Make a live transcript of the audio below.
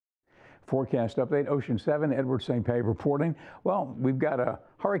Forecast update, Ocean 7, Edward Saint Pé reporting. Well, we've got a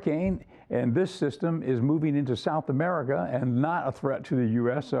hurricane, and this system is moving into South America and not a threat to the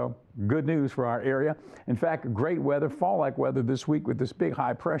U.S., so good news for our area. In fact, great weather, fall-like weather this week with this big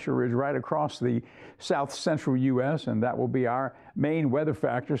high pressure ridge right across the south-central U.S., and that will be our main weather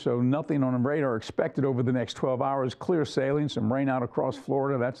factor, so nothing on the radar expected over the next 12 hours. Clear sailing, some rain out across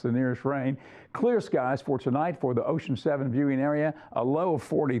Florida, that's the nearest rain. Clear skies for tonight for the Ocean 7 viewing area, a low of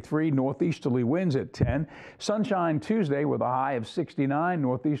 43, northeasterly winds at 10. Sunshine Tuesday with a high of 69,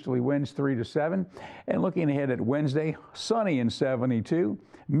 northeasterly winds 3 to 7. And looking ahead at Wednesday, sunny and 72,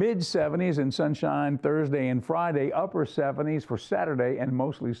 mid-70s and sunshine Thursday and Friday, upper 70s for Saturday, and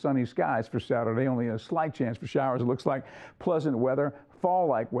mostly sunny skies for Saturday. Only a slight chance for showers. It looks like pleasant weather,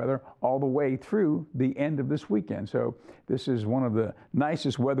 fall-like weather all the way through the end of this weekend. So this is one of the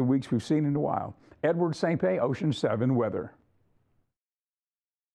nicest weather weeks we've seen in a while. Edward Saint Pé, Ocean 7 weather.